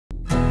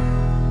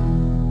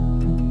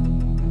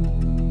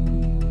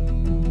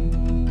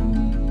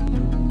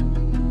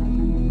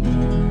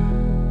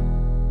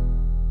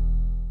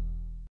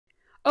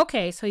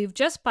Okay, so you've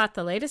just bought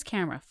the latest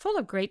camera, full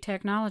of great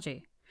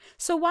technology.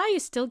 So why are you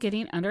still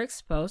getting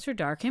underexposed or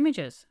dark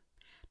images?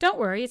 Don't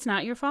worry, it's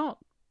not your fault.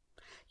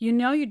 You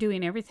know you're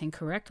doing everything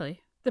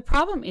correctly. The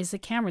problem is the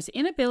camera's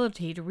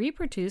inability to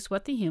reproduce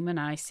what the human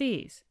eye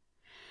sees.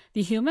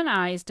 The human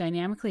eye is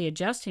dynamically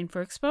adjusting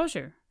for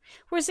exposure,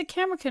 whereas the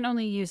camera can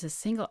only use a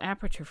single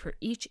aperture for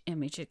each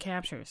image it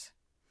captures.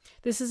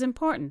 This is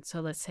important, so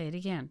let's say it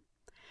again.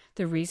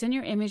 The reason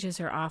your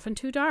images are often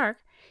too dark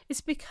is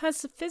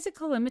because of the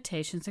physical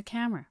limitations of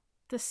camera,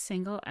 the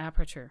single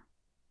aperture.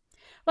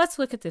 Let's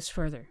look at this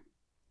further.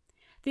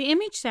 The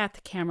image that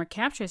the camera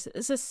captures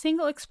is a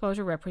single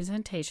exposure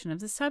representation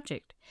of the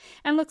subject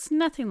and looks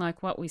nothing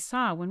like what we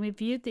saw when we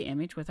viewed the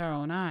image with our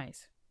own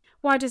eyes.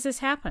 Why does this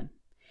happen?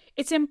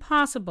 It's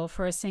impossible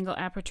for a single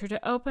aperture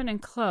to open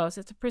and close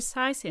at the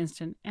precise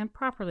instant and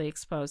properly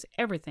expose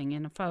everything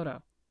in a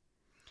photo.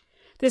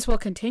 This will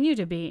continue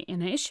to be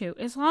an issue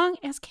as long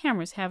as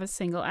cameras have a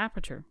single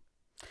aperture.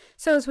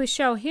 So as we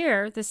show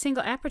here, the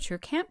single aperture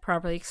can't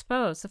properly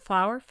expose the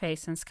flower,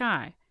 face, and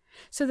sky,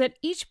 so that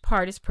each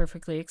part is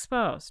perfectly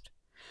exposed.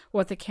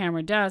 What the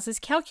camera does is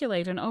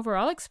calculate an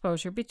overall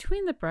exposure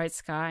between the bright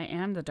sky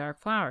and the dark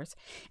flowers,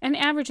 and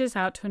averages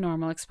out to a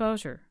normal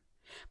exposure.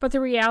 But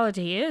the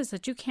reality is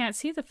that you can't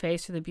see the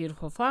face or the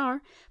beautiful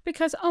flower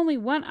because only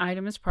one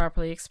item is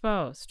properly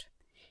exposed.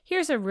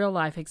 Here's a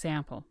real-life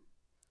example.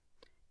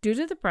 Due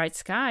to the bright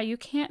sky, you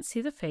can't see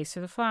the face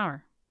or the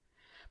flower.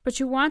 But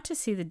you want to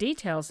see the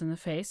details in the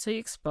face, so you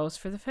expose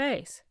for the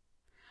face.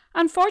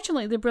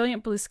 Unfortunately, the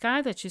brilliant blue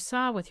sky that you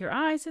saw with your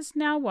eyes is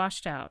now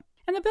washed out,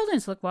 and the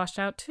buildings look washed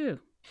out too.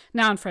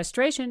 Now in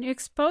frustration, you're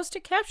exposed to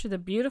capture the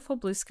beautiful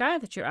blue sky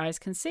that your eyes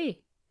can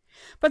see.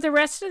 But the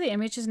rest of the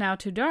image is now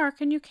too dark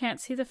and you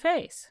can't see the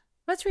face.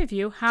 Let's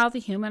review how the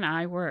human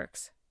eye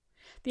works.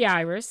 The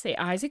iris, the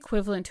eye's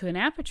equivalent to an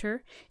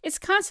aperture, is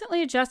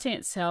constantly adjusting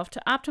itself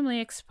to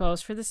optimally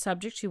expose for the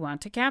subject you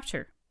want to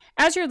capture.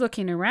 As you're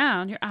looking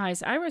around, your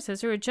eye's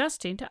irises are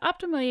adjusting to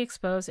optimally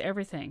expose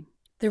everything.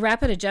 The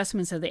rapid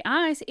adjustments of the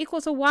eyes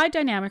equals a wide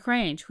dynamic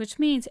range, which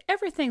means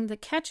everything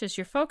that catches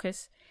your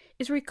focus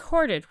is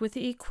recorded with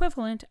the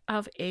equivalent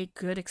of a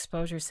good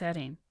exposure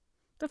setting.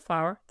 The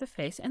flower, the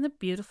face, and the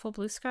beautiful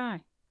blue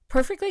sky.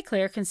 Perfectly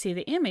Clear can see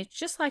the image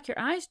just like your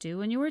eyes do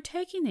when you were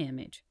taking the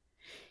image.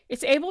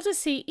 It's able to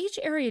see each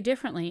area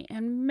differently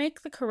and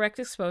make the correct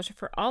exposure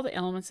for all the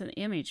elements in the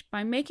image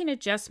by making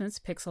adjustments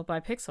pixel by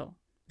pixel.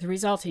 The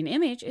resulting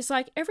image is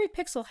like every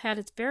pixel had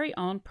its very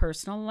own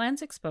personal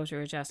lens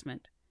exposure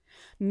adjustment.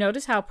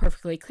 Notice how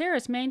Perfectly Clear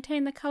has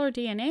maintained the color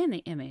DNA in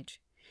the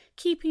image,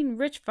 keeping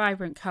rich,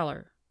 vibrant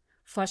color.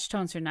 Flesh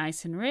tones are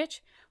nice and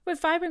rich,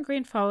 with vibrant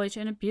green foliage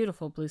and a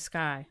beautiful blue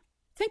sky.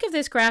 Think of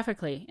this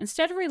graphically.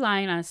 Instead of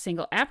relying on a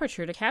single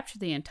aperture to capture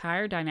the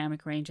entire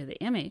dynamic range of the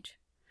image,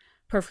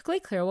 Perfectly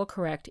Clear will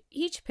correct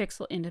each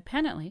pixel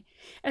independently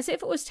as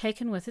if it was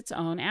taken with its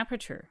own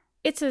aperture.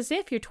 It's as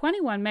if your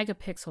 21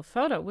 megapixel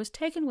photo was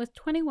taken with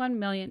 21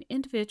 million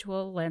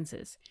individual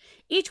lenses,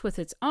 each with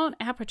its own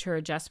aperture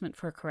adjustment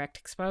for correct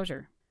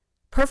exposure.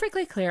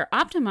 Perfectly Clear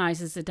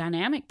optimizes the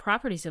dynamic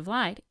properties of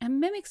light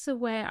and mimics the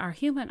way our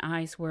human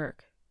eyes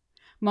work.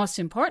 Most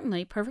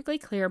importantly, Perfectly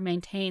Clear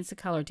maintains the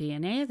color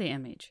DNA of the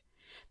image.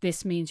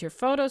 This means your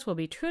photos will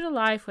be true to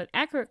life with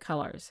accurate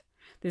colors.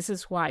 This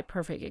is why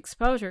perfect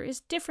exposure is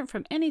different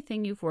from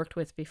anything you've worked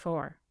with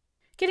before.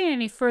 Getting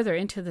any further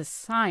into the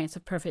science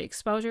of perfect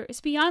exposure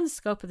is beyond the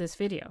scope of this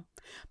video,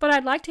 but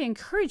I'd like to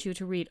encourage you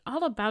to read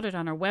all about it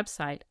on our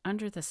website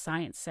under the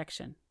Science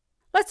section.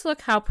 Let's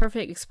look how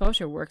perfect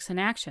exposure works in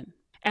action.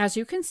 As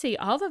you can see,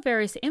 all the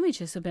various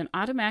images have been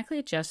automatically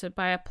adjusted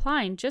by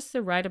applying just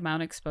the right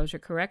amount of exposure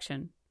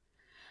correction.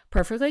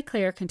 Perfectly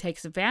Clear can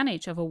take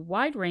advantage of a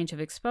wide range of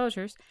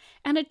exposures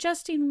and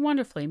adjusting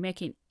wonderfully,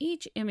 making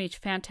each image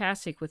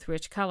fantastic with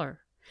rich color.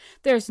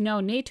 There's no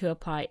need to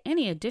apply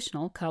any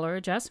additional color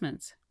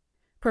adjustments.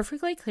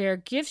 Perfectly Clear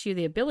gives you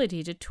the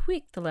ability to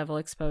tweak the level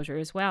exposure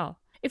as well.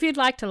 If you'd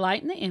like to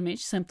lighten the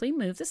image, simply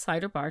move the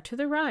slider bar to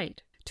the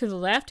right. To the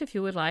left if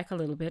you would like a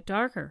little bit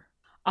darker.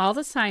 All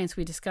the science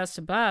we discussed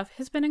above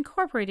has been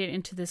incorporated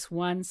into this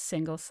one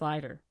single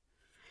slider.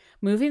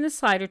 Moving the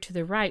slider to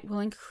the right will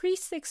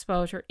increase the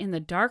exposure in the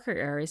darker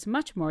areas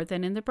much more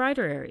than in the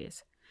brighter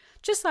areas,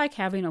 just like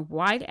having a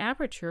wide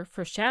aperture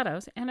for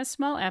shadows and a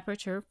small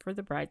aperture for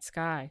the bright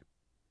sky.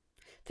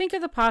 Think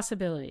of the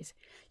possibilities.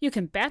 You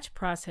can batch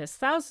process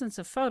thousands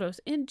of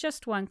photos in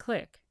just one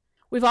click.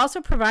 We've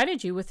also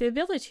provided you with the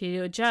ability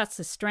to adjust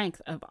the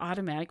strength of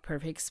automatic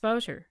perfect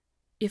exposure.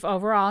 If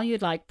overall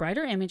you'd like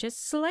brighter images,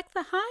 select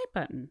the High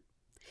button.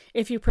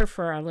 If you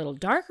prefer a little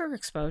darker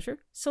exposure,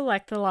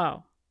 select the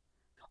Low.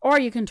 Or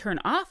you can turn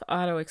off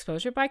auto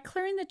exposure by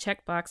clearing the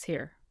checkbox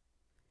here.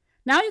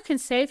 Now you can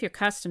save your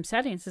custom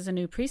settings as a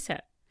new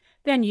preset.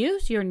 Then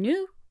use your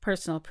new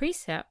personal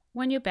preset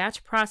when you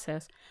batch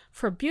process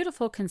for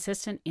beautiful,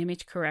 consistent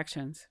image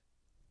corrections.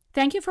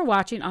 Thank you for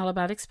watching All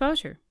About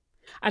Exposure.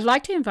 I'd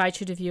like to invite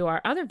you to view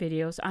our other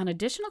videos on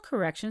additional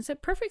corrections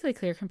that Perfectly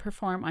Clear can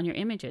perform on your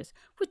images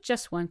with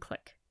just one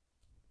click.